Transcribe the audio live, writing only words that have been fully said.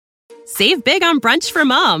Save big on brunch for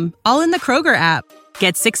mom, all in the Kroger app.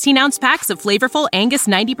 Get 16-ounce packs of flavorful Angus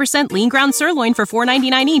 90% lean ground sirloin for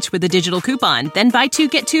 $4.99 each with a digital coupon. Then buy 2,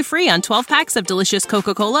 get 2 free on 12 packs of delicious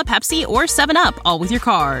Coca-Cola, Pepsi, or 7-Up, all with your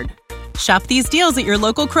card. Shop these deals at your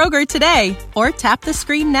local Kroger today, or tap the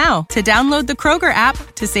screen now to download the Kroger app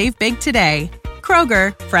to save big today.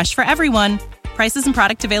 Kroger, fresh for everyone. Prices and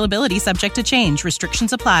product availability subject to change.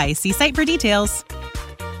 Restrictions apply. See site for details.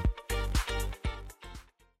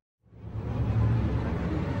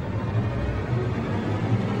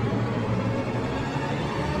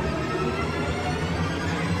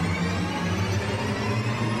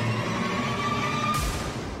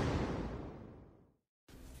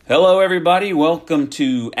 Hello, everybody. Welcome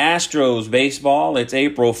to Astros Baseball. It's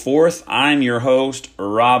April 4th. I'm your host,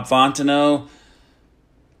 Rob Fontenot.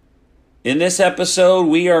 In this episode,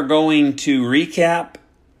 we are going to recap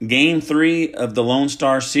Game 3 of the Lone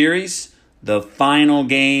Star Series, the final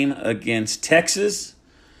game against Texas.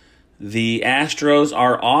 The Astros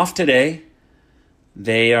are off today.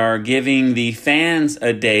 They are giving the fans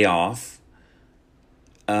a day off.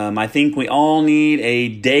 I think we all need a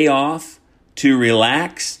day off to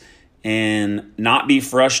relax and not be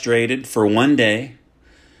frustrated for one day.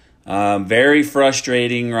 Very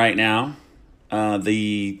frustrating right now.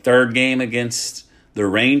 The third game against the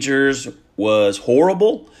Rangers was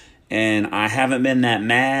horrible, and I haven't been that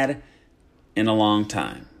mad in a long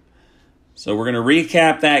time. So we're going to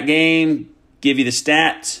recap that game, give you the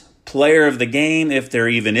stats, player of the game, if there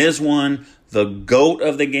even is one, the GOAT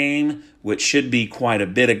of the game, which should be quite a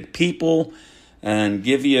bit of people, and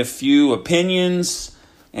give you a few opinions,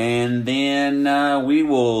 and then we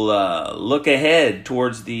will look ahead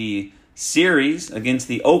towards the series against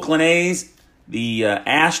the Oakland A's. The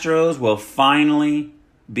Astros will finally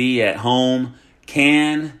be at home.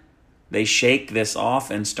 Can they shake this off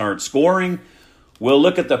and start scoring? We'll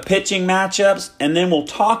look at the pitching matchups, and then we'll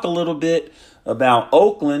talk a little bit about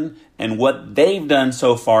Oakland and what they've done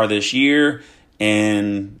so far this year,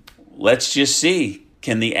 and let's just see.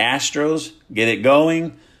 Can the Astros get it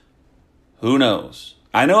going? Who knows?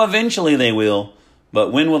 I know eventually they will,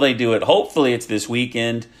 but when will they do it? Hopefully it's this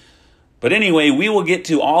weekend. But anyway, we will get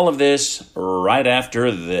to all of this right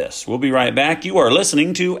after this. We'll be right back. You are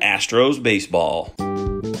listening to Astros Baseball.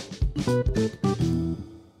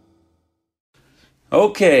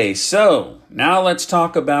 Okay, so now let's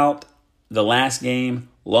talk about the last game,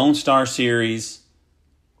 Lone Star Series,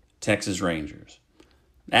 Texas Rangers.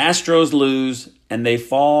 The Astros lose, and they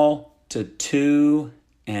fall to 2-5.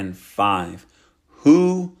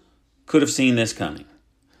 Who could have seen this coming?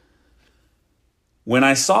 When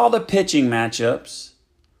I saw the pitching matchups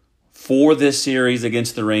for this series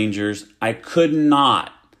against the Rangers, I could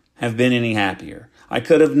not have been any happier. I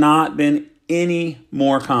could have not been any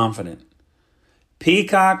more confident.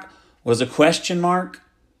 Peacock was a question mark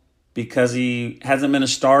because he hasn't been a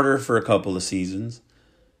starter for a couple of seasons.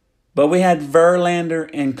 But we had Verlander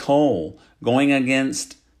and Cole going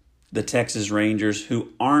against the Texas Rangers,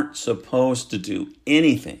 who aren't supposed to do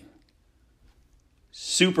anything.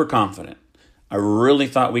 Super confident. I really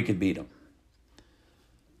thought we could beat them.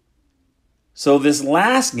 So this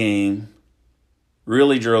last game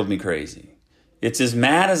really drove me crazy. It's as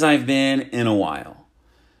mad as I've been in a while.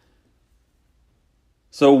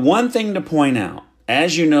 So one thing to point out,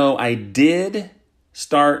 as you know, I did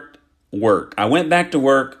start work. I went back to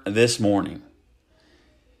work this morning.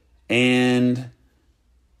 And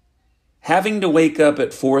having to wake up at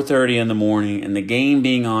 4:30 in the morning and the game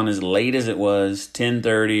being on as late as it was,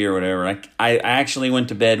 10:30 or whatever, I actually went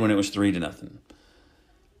to bed when it was 3-0.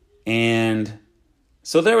 And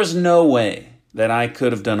so there was no way that I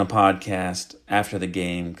could have done a podcast after the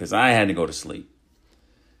game because I had to go to sleep.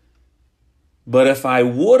 But if I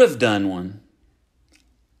would have done one,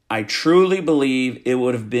 I truly believe it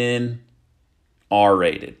would have been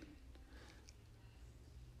R-rated.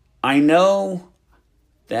 I know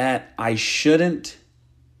that I shouldn't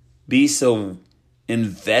be so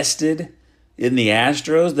invested in the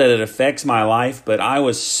Astros that it affects my life, but I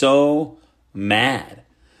was so mad.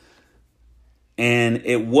 And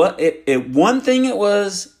one thing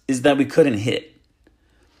is that we couldn't hit.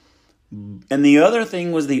 And the other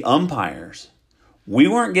thing was the umpires. We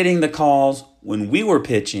weren't getting the calls when we were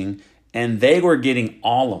pitching, and they were getting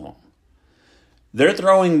all of them. They're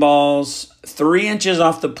throwing balls 3 inches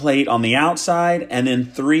off the plate on the outside and then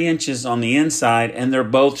 3 inches on the inside, and they're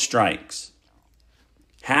both strikes.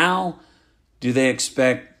 How do they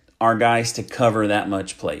expect our guys to cover that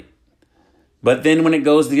much plate? But then when it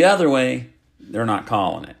goes the other way, they're not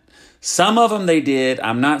calling it. Some of them they did.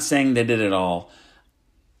 I'm not saying they did it all.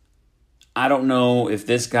 I don't know if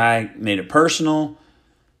this guy made it personal,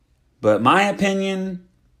 But my opinion,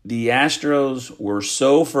 the Astros were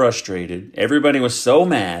so frustrated. Everybody was so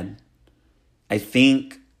mad. I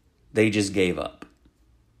think they just gave up.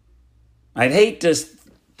 I'd hate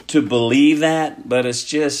to believe that, but it's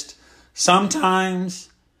just sometimes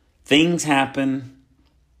things happen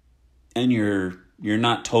and you're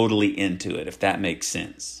not totally into it, if that makes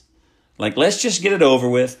sense. Like, let's just get it over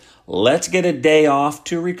with. Let's get a day off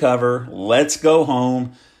to recover. Let's go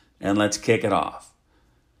home and let's kick it off.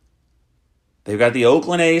 They've got the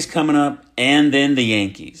Oakland A's coming up and then the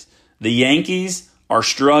Yankees. The Yankees are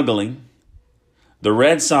struggling. The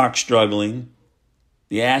Red Sox struggling.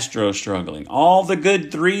 The Astros struggling. All the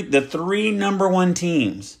the three number one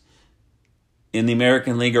teams in the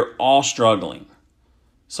American League are all struggling.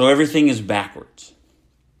 So everything is backwards.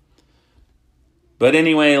 But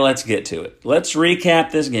anyway, let's get to it. Let's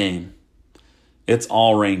recap this game. It's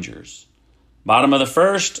all Rangers. Bottom of the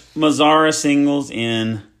first, Mazara singles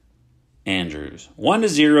in Andrews.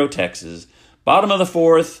 1-0 Texas. Bottom of the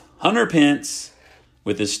fourth, Hunter Pence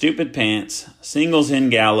with his stupid pants singles in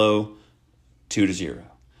Gallo. 2-0.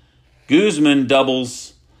 Guzman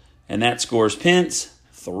doubles, and that scores Pence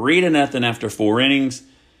 3-0 after 4 innings.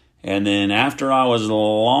 And then after I was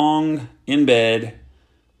long in bed,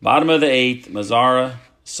 bottom of the eighth, Mazara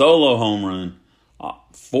solo home run,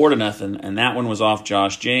 4-0, and that one was off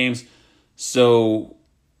Josh James. So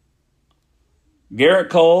Garrett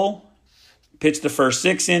Cole pitched the first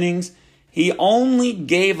 6 innings. He only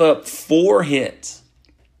gave up 4 hits,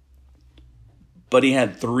 but he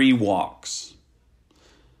had 3 walks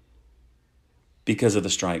because of the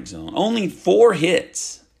strike zone. Only 4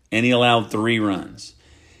 hits, and he allowed 3 runs.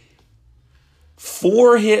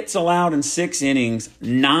 4 hits allowed in 6 innings,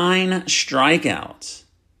 9 strikeouts.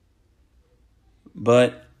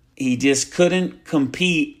 But he just couldn't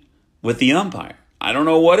compete with the umpire. I don't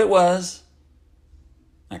know what it was.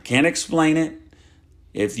 I can't explain it.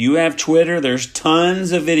 If you have Twitter, there's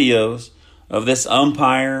tons of videos of this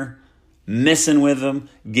umpire messing with him,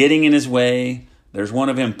 getting in his way. There's one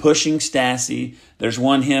of him pushing Stassi. There's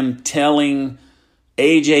one him telling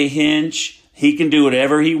A.J. Hinch he can do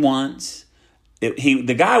whatever he wants.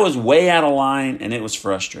 The guy was way out of line, and it was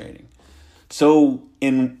frustrating. So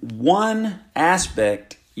in one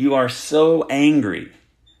aspect, you are so angry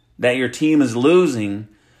that your team is losing,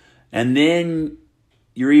 and then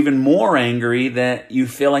you're even more angry that you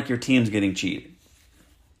feel like your team's getting cheated.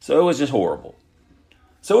 So it was just horrible.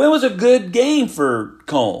 So it was a good game for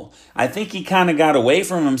Cole. I think he kind of got away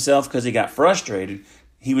from himself because he got frustrated.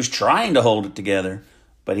 He was trying to hold it together,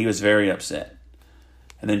 but he was very upset.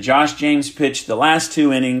 And then Josh James pitched the last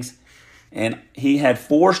 2 innings, and he had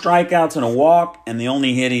 4 strikeouts and a walk, and the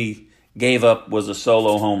only hit he gave up was a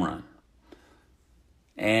solo home run.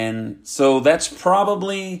 And so that's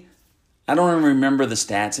probably, I don't even remember the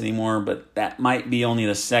stats anymore, but that might be only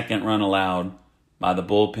the 2nd run allowed by the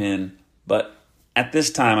bullpen. But at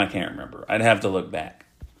this time, I can't remember. I'd have to look back.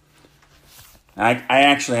 I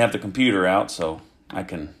actually have the computer out, so I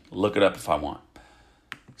can look it up if I want.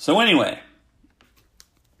 So anyway.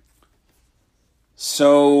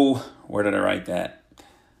 So, where did I write that?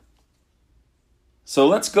 So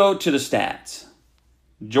let's go to the stats.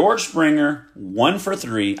 George Springer, 1 for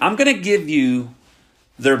 3. I'm going to give you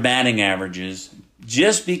their batting averages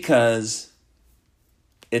just because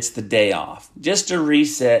it's the day off. Just to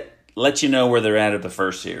reset, let you know where they're at the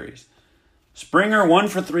first series. Springer, 1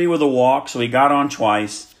 for 3 with a walk, so he got on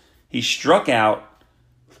twice. He struck out,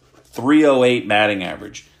 308 batting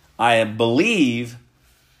average. I believe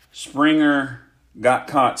Springer got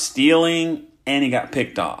caught stealing, and he got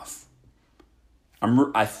picked off.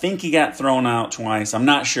 I think he got thrown out twice. I'm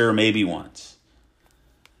not sure, maybe once.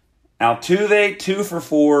 Altuve, 2 for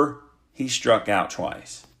 4. He struck out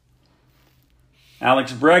twice.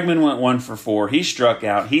 Alex Bregman went 1 for 4. He struck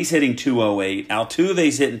out. He's hitting 208.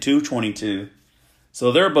 Altuve's hitting 222.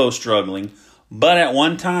 So they're both struggling. But at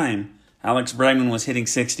one time, Alex Bregman was hitting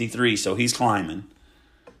 63, so he's climbing.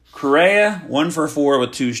 Correa, 1 for 4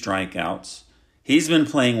 with 2 strikeouts. He's been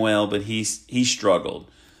playing well, but he struggled.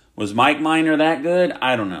 Was Mike Minor that good?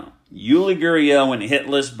 I don't know. Yuli Gurriel went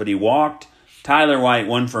hitless, but he walked. Tyler White,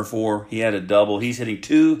 1 for 4. He had a double. He's hitting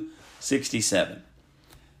 267.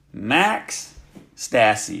 Max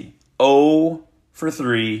Stassi, 0 for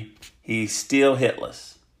 3. He's still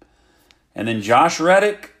hitless. And then Josh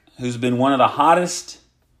Reddick, who's been one of the hottest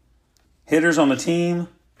hitters on the team,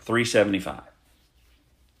 375.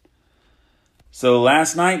 So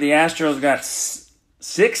last night, the Astros got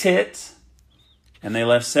 6 hits, and they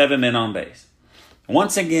left 7 men on base.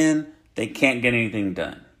 Once again, they can't get anything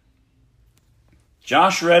done.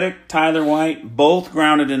 Josh Reddick, Tyler White, both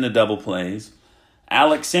grounded into double plays.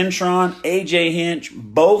 Alex Cintron, A.J. Hinch,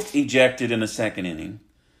 both ejected in the second inning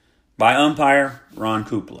by umpire Ron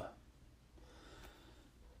Kupala.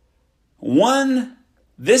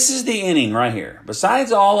 This is the inning right here.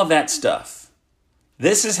 Besides all of that stuff,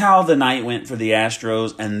 this is how the night went for the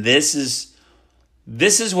Astros, and this is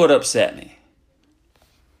what upset me.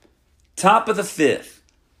 Top of the fifth,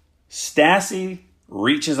 Stassi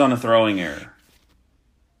reaches on a throwing error.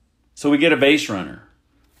 So we get a base runner.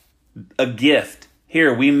 A gift.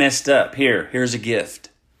 Here, we messed up. Here's a gift.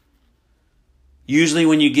 Usually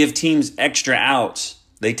when you give teams extra outs,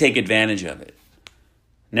 they take advantage of it.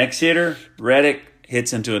 Next hitter, Reddick,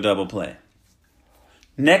 hits into a double play.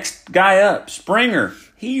 Next guy up, Springer,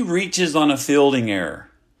 he reaches on a fielding error.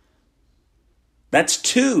 That's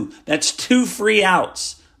two. That's 2 free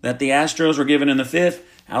outs that the Astros were given in the fifth.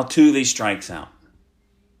 Altuve strikes out.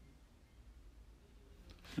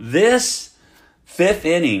 This fifth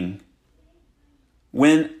inning,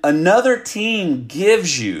 when another team makes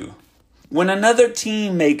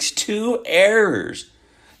 2 errors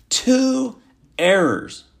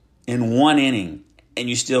in 1 inning, and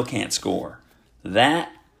you still can't score, that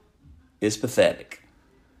is pathetic.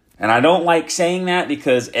 And I don't like saying that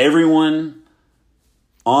because everyone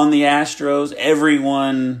on the Astros,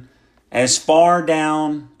 everyone as far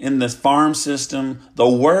down in the farm system, the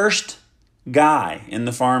worst guy in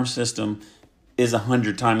the farm system is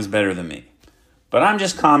 100 times better than me. But I'm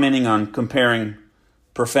just commenting on comparing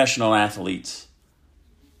professional athletes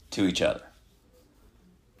to each other.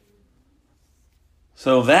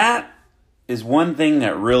 So that is one thing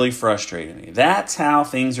that really frustrated me. That's how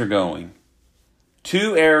things are going.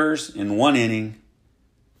 2 errors in 1 inning,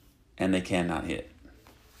 and they cannot hit.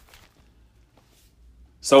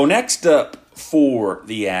 So next up for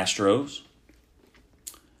the Astros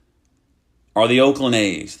are the Oakland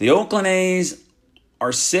A's. The Oakland A's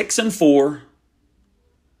are 6-4.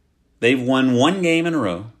 They've won 1 game in a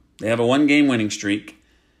row. They have a 1-game winning streak.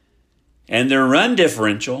 And their run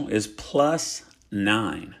differential is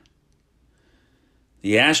 +9.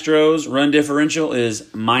 The Astros' run differential is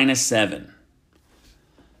 -7.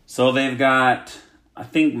 So they've got, I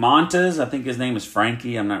think Montes, I think his name is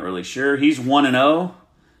Frankie, I'm not really sure. He's 1-0.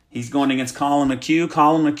 He's going against Colin McHugh.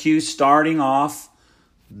 Colin McHugh starting off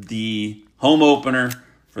the home opener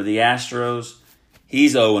for the Astros.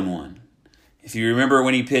 He's 0-1. If you remember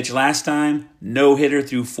when he pitched last time, no-hitter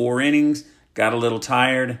through 4 innings, got a little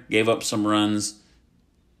tired, gave up some runs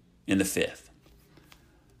in the 5th.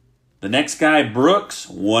 The next guy, Brooks,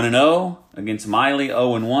 1-0 against Miley,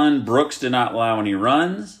 0-1. Brooks did not allow any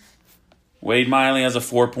runs. Wade Miley has a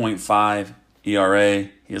 4.5 ERA.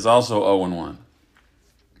 He is also 0-1.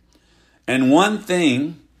 And one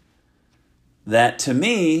thing that to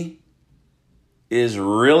me is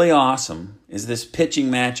really awesome is this pitching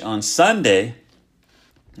match on Sunday.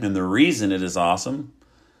 And the reason it is awesome,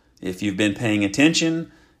 if you've been paying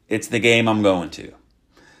attention, it's the game I'm going to.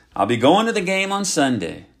 I'll be going to the game on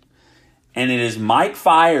Sunday. And it is Mike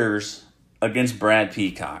Fiers against Brad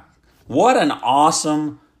Peacock. What an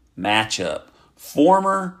awesome matchup.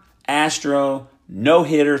 Former Astro,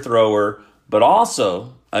 no-hitter thrower, but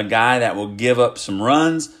also a guy that will give up some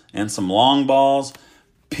runs and some long balls.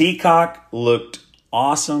 Peacock looked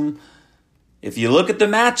awesome. If you look at the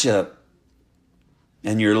matchup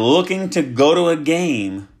and you're looking to go to a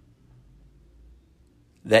game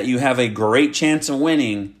that you have a great chance of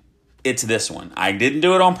winning, it's this one. I didn't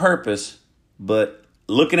do it on purpose, but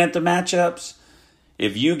looking at the matchups,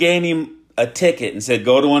 if you gave me a ticket and said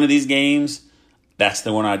go to one of these games, that's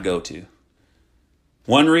the one I'd go to.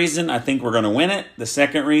 One reason, I think we're going to win it. The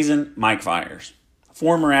second reason, Mike Fiers.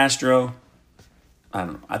 Former Astro. I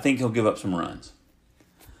don't know. I think he'll give up some runs.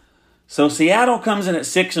 So Seattle comes in at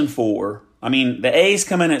 6-4. I mean, the A's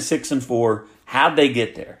come in at 6-4. How'd they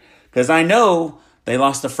get there? Because I know they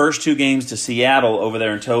lost the first 2 games to Seattle over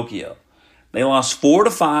there in Tokyo. They lost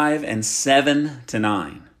 4-5 and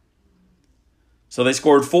 7-9. So they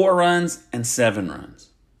scored 4 runs and 7 runs.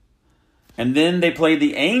 And then they played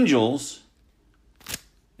the Angels,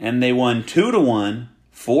 and they won 2-1,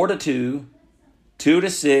 4-2,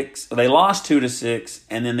 2-6. They lost 2-6,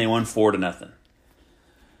 and then they won 4-0.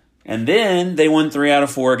 And then they won 3 out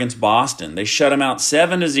of 4 against Boston. They shut them out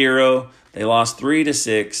 7-0. They lost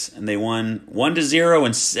 3-6, and they won 1-0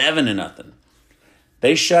 and 7-0.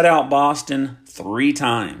 They shut out Boston 3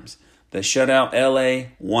 times. They shut out LA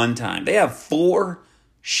 1 time. They have 4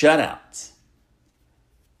 shutouts.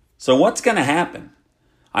 So what's going to happen?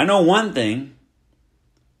 I know one thing.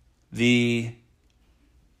 The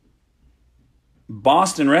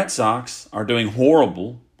Boston Red Sox are doing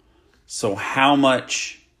horrible. So how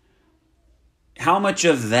much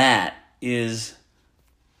of that is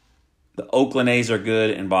the Oakland A's are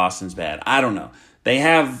good and Boston's bad. I don't know. They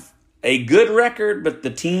have a good record, but the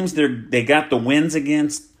teams they got the wins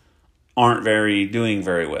against aren't doing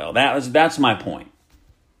very well. That's my point.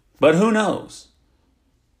 But who knows?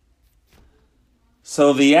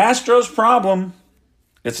 So the Astros' problem,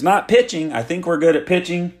 it's not pitching. I think we're good at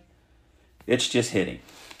pitching. It's just hitting.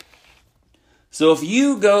 So if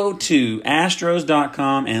you go to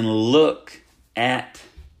Astros.com and look at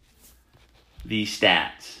the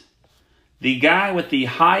stats, the guy with the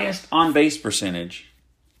highest on-base percentage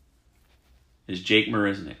is Jake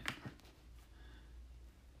Marisnick.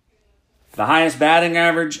 The highest batting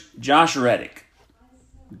average, Josh Reddick.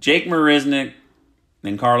 Jake Marisnick,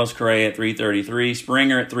 then Carlos Correa at 333,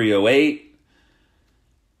 Springer at 308.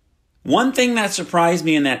 One thing that surprised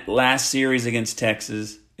me in that last series against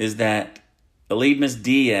Texas is that Aledmys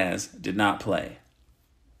Diaz did not play.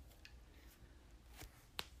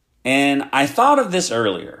 And I thought of this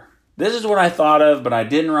earlier. This is what I thought of, but I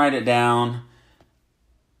didn't write it down.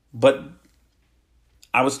 But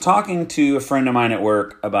I was talking to a friend of mine at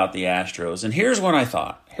work about the Astros, and here's what I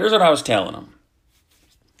thought. Here's what I was telling him.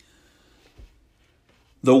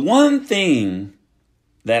 The one thing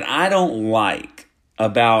that I don't like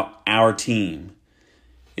about our team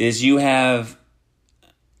is you have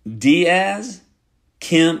Diaz,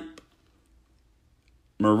 Kemp,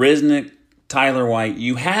 Marisnick, Tyler White.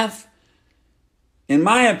 You have, in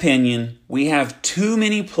my opinion, we have too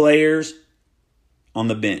many players on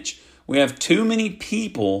the bench. We have too many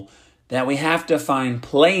people that we have to find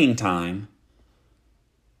playing time.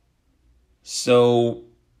 So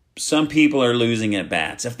some people are losing at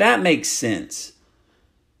bats, if that makes sense.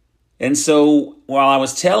 And so while I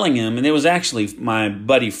was telling him, and it was actually my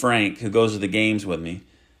buddy Frank who goes to the games with me,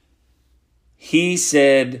 he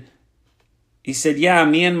said, yeah,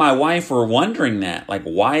 me and my wife were wondering that. Like,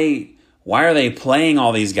 why are they playing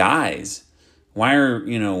all these guys? Why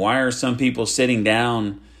are some people sitting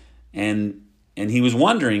down? And he was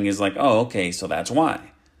wondering, is like, oh, okay, so that's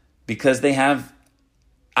why. Because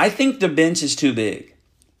I think the bench is too big.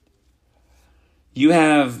 You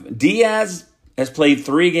have Diaz has played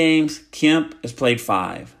 3 games. Kemp has played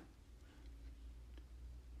 5.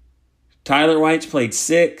 Tyler White's played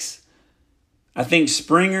 6. I think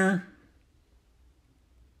Springer,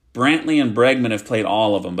 Brantley, and Bregman have played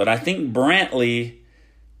all of them. But I think Brantley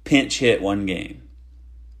pinch hit 1 game.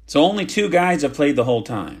 So only 2 guys have played the whole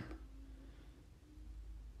time.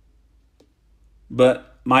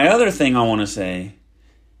 But my other thing I want to say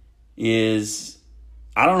is,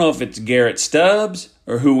 I don't know if it's Garrett Stubbs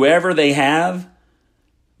or whoever they have,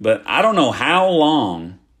 but I don't know how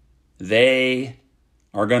long they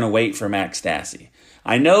are going to wait for Max Stassi.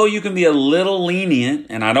 I know you can be a little lenient,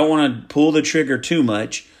 and I don't want to pull the trigger too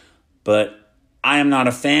much, but I am not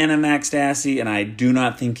a fan of Max Stassi, and I do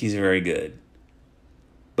not think he's very good.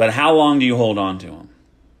 But how long do you hold on to him?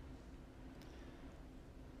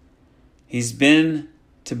 He's been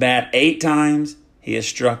to bat 8 times. He has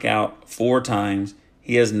struck out 4 times.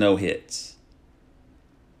 He has no hits.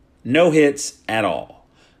 No hits at all.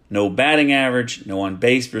 No batting average, no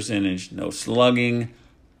on-base percentage, no slugging,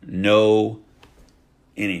 no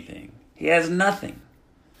anything. He has nothing.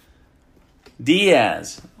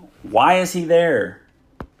 Diaz, why is he there?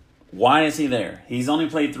 Why is he there? He's only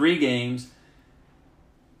played 3 games,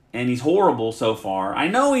 and he's horrible so far. I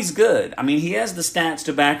know he's good. I mean, he has the stats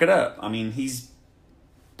to back it up. I mean, he's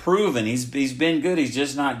proven. He's been good. He's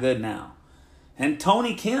just not good now. And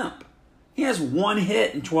Tony Kemp, he has 1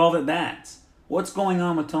 hit and 12 at-bats. What's going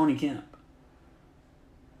on with Tony Kemp?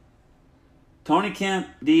 Tony Kemp,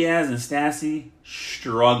 Diaz, and Stassi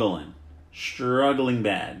struggling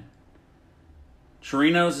bad.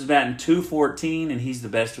 Chirinos is batting .214, and he's the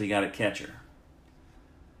best we got at catcher.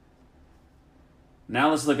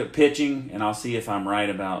 Now let's look at pitching, and I'll see if I'm right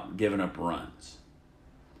about giving up runs.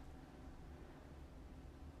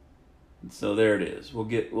 So there it is. We'll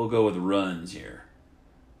go with runs here.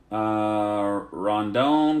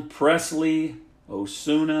 Rondon, Presley,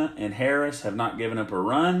 Osuna, and Harris have not given up a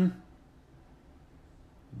run.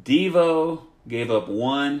 Devo gave up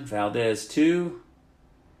 1, Valdez 2.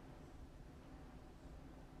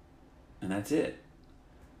 And that's it.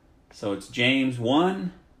 So it's James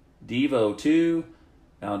 1, Devo 2,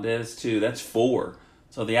 Valdez 2. That's 4.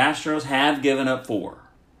 So the Astros have given up 4.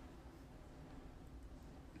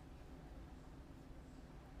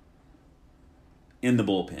 In the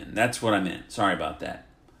bullpen. That's what I meant. Sorry about that.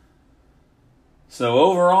 So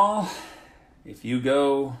overall, if you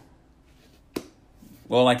go...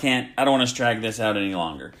 Well, I don't want to drag this out any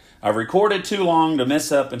longer. I've recorded too long to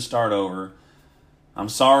mess up and start over. I'm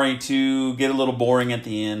sorry to get a little boring at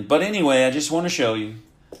the end. But anyway, I just want to show you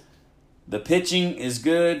The pitching is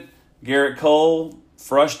good. Garrett Cole,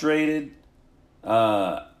 frustrated.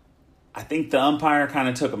 I think the umpire kind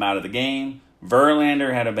of took him out of the game.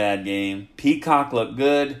 Verlander had a bad game. Peacock looked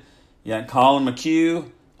good. You got Colin McHugh,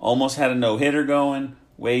 almost had a no-hitter going.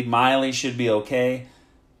 Wade Miley should be okay.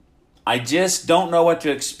 I just don't know what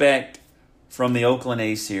to expect from the Oakland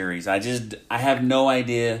A's series. I have no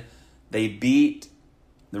idea. They beat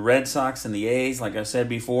the Red Sox and the A's, like I said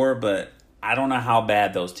before, but I don't know how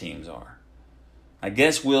bad those teams are. I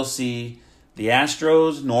guess we'll see. The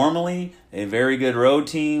Astros, normally a very good road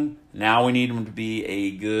team. Now we need them to be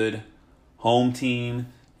a good home team,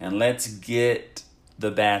 and let's get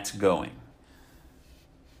the bats going.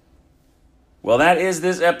 Well, that is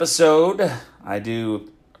this episode. I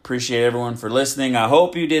do appreciate everyone for listening. I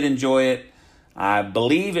hope you did enjoy it. I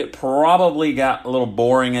believe it probably got a little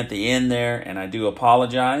boring at the end there, and I do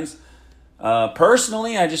apologize.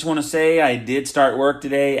 Personally, I just want to say I did start work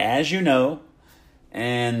today, as you know,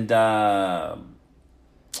 and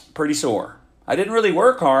pretty sore. I didn't really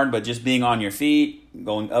work hard, but just being on your feet,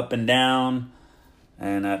 going up and down,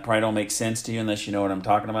 and that probably don't make sense to you unless you know what I'm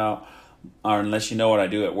talking about, or unless you know what I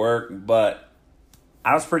do at work, but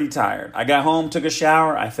I was pretty tired. I got home, took a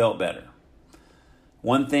shower, I felt better.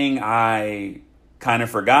 One thing I kind of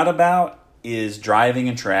forgot about is driving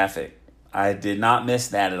in traffic. I did not miss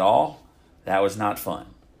that at all. That was not fun.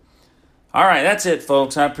 All right, that's it,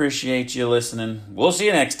 folks. I appreciate you listening. We'll see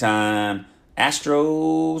you next time.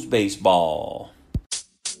 Astros Baseball.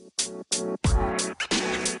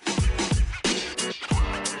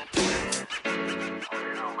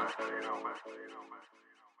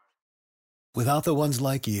 Without the ones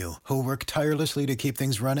like you, who work tirelessly to keep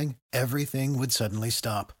things running, everything would suddenly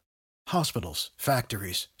stop. Hospitals,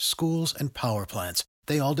 factories, schools, and power plants,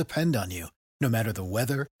 they all depend on you. No matter the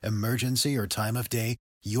weather, emergency, or time of day,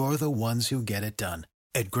 you're the ones who get it done.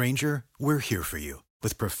 At Grainger, we're here for you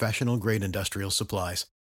with professional-grade industrial supplies.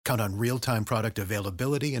 Count on real-time product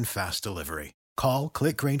availability and fast delivery. Call,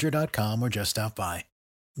 click Grainger.com, or just stop by.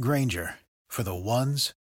 Grainger, for the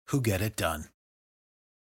ones who get it done.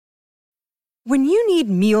 When you need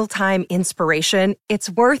mealtime inspiration,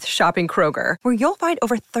 it's worth shopping Kroger, where you'll find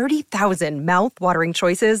over 30,000 mouth-watering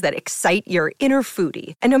choices that excite your inner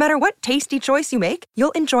foodie. And no matter what tasty choice you make,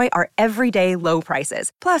 you'll enjoy our everyday low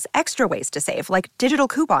prices, plus extra ways to save, like digital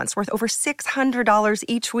coupons worth over $600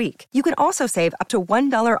 each week. You can also save up to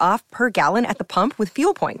 $1 off per gallon at the pump with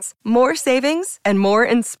fuel points. More savings and more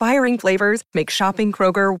inspiring flavors make shopping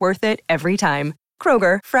Kroger worth it every time.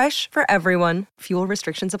 Kroger, fresh for everyone. Fuel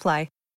restrictions apply.